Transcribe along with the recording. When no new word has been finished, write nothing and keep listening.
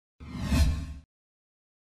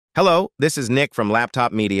Hello, this is Nick from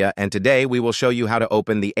Laptop Media, and today we will show you how to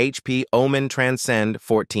open the HP OMEN Transcend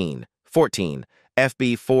 14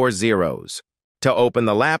 FB4 zeros. To open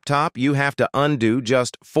the laptop, you have to undo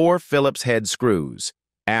just 4 Phillips head screws.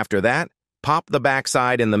 After that, pop the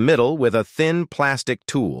backside in the middle with a thin plastic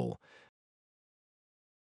tool.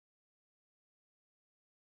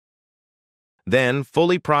 Then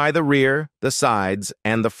fully pry the rear, the sides,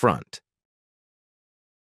 and the front.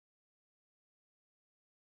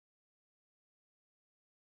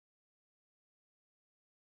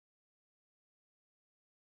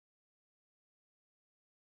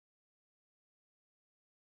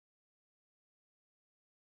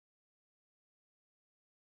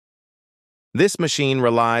 This machine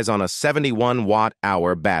relies on a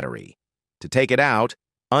 71-watt-hour battery. To take it out,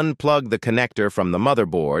 unplug the connector from the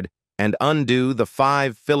motherboard and undo the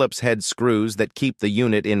 5 Phillips head screws that keep the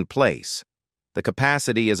unit in place. The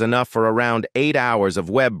capacity is enough for around 8 hours of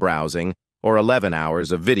web browsing or 11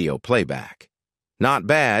 hours of video playback. Not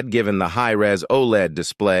bad given the high-res OLED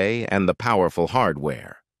display and the powerful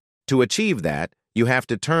hardware. To achieve that, you have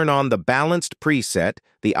to turn on the balanced preset,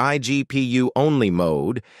 the iGPU only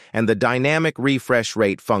mode, and the dynamic refresh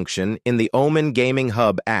rate function in the OMEN Gaming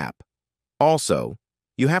Hub app. Also,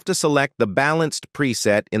 you have to select the balanced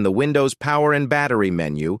preset in the Windows Power and Battery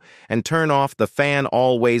menu and turn off the fan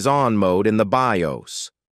always on mode in the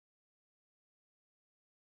BIOS.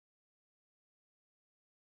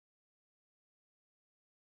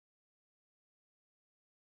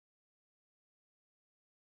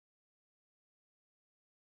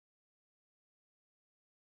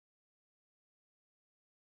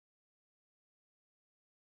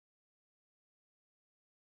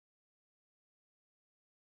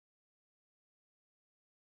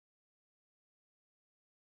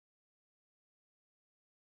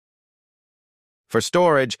 For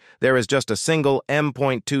storage, there is just a single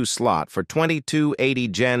M.2 slot for 2280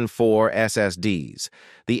 Gen 4 SSDs.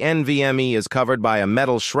 The NVMe is covered by a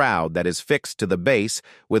metal shroud that is fixed to the base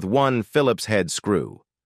with 1 Phillips head screw.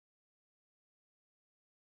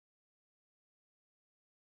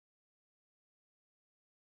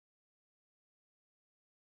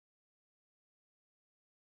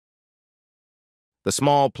 The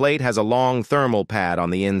small plate has a long thermal pad on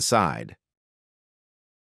the inside.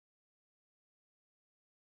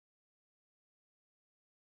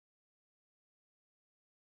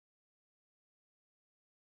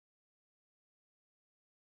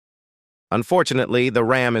 Unfortunately, the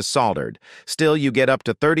RAM is soldered. Still, you get up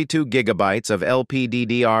to 32 gigabytes of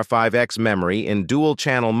LPDDR5X memory in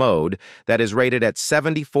dual-channel mode that is rated at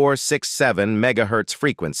 7467 MHz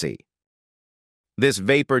frequency. This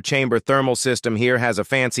vapor chamber thermal system here has a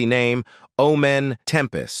fancy name, OMEN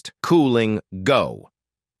Tempest Cooling Go.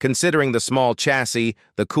 Considering the small chassis,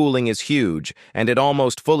 the cooling is huge, and it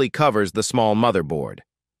almost fully covers the small motherboard.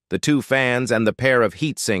 The 2 fans and the pair of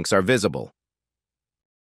heat sinks are visible.